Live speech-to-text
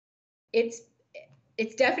it's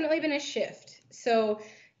definitely been a shift. So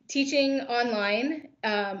teaching online,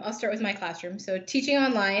 I'll start with my classroom. So teaching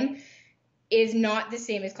online is not the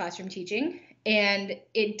same as classroom teaching. And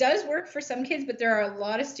it does work for some kids, but there are a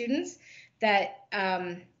lot of students that,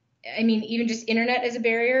 I mean, even just internet as a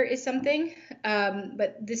barrier is something.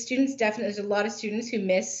 But the students definitely, there's a lot of students who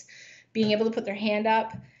miss being able to put their hand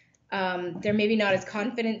up. They're maybe not as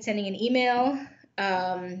confident sending an email.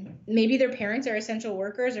 Maybe their parents are essential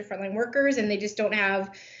workers or frontline workers, and they just don't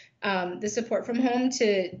have the support from home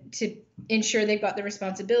to ensure they've got the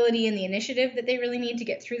responsibility and the initiative that they really need to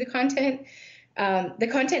get through the content. The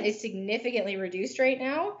content is significantly reduced right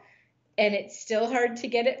now, and it's still hard to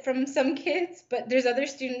get it from some kids, but there's other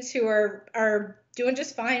students who are doing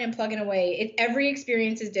just fine and plugging away. Every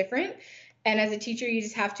experience is different, and as a teacher, you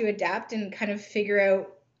just have to adapt and kind of figure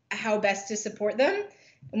out how best to support them.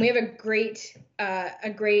 And we have a great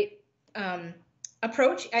approach,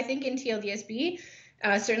 I think, in TLDSB,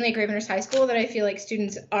 certainly at Gravenhurst High School, that I feel like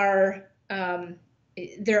students are,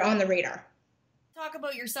 they're on the radar. Talk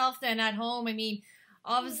about yourself then at home. I mean,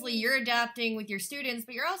 obviously you're adapting with your students,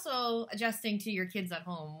 but you're also adjusting to your kids at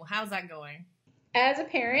home. How's that going? As a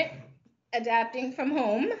parent, adapting from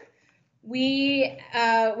home,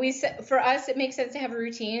 for us, it makes sense to have a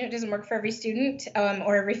routine. It doesn't work for every student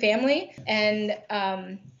or every family. And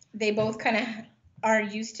they both kind of are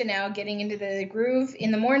used to now getting into the groove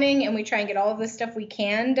in the morning, and we try and get all of the stuff we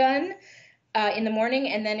can done in the morning.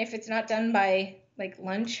 And then if it's not done by like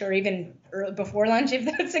lunch or even before lunch, if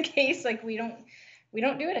that's the case, like we don't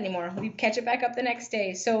do it anymore. We catch it back up the next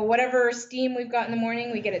day. So whatever steam we've got in the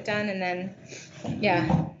morning, we get it done, and then,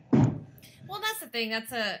 yeah. Well, that's the thing.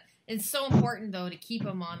 It's so important, though, to keep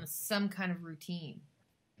them on some kind of routine.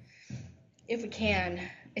 If we can.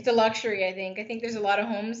 It's a luxury, I think. I think there's a lot of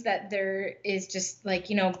homes that there is just like,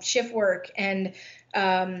 shift work. And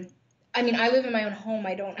I mean, I live in my own home.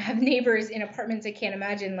 I don't have neighbors in apartments. I can't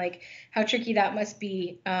imagine like how tricky that must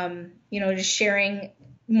be, just sharing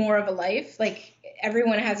more of a life. Like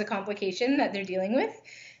everyone has a complication that they're dealing with.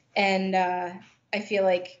 And I feel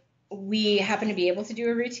like we happen to be able to do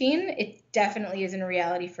a routine. It definitely isn't a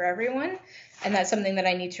reality for everyone. And that's something that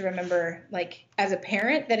I need to remember, like as a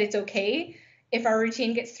parent, that it's okay if our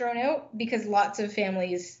routine gets thrown out, because lots of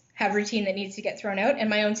families have routine that needs to get thrown out. And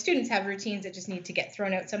my own students have routines that just need to get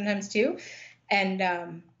thrown out sometimes too.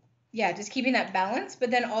 And just keeping that balance, but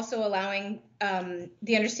then also allowing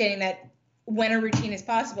the understanding that when a routine is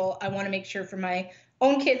possible, I want to make sure for my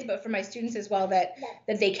own kids, but for my students as well, that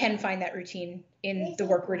they can find that routine in the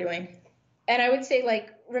work we're doing. And I would say, like,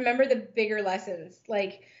 remember the bigger lessons.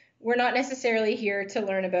 Like, we're not necessarily here to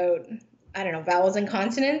learn about, I don't know, vowels and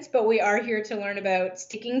consonants, but we are here to learn about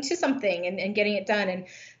sticking to something and getting it done, and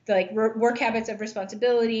the like work habits of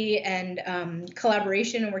responsibility and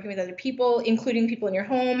collaboration and working with other people, including people in your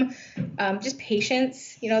home, just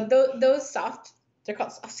patience. Those they're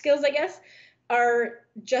called soft skills, I guess, are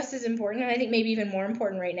just as important, and I think maybe even more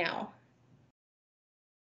important right now.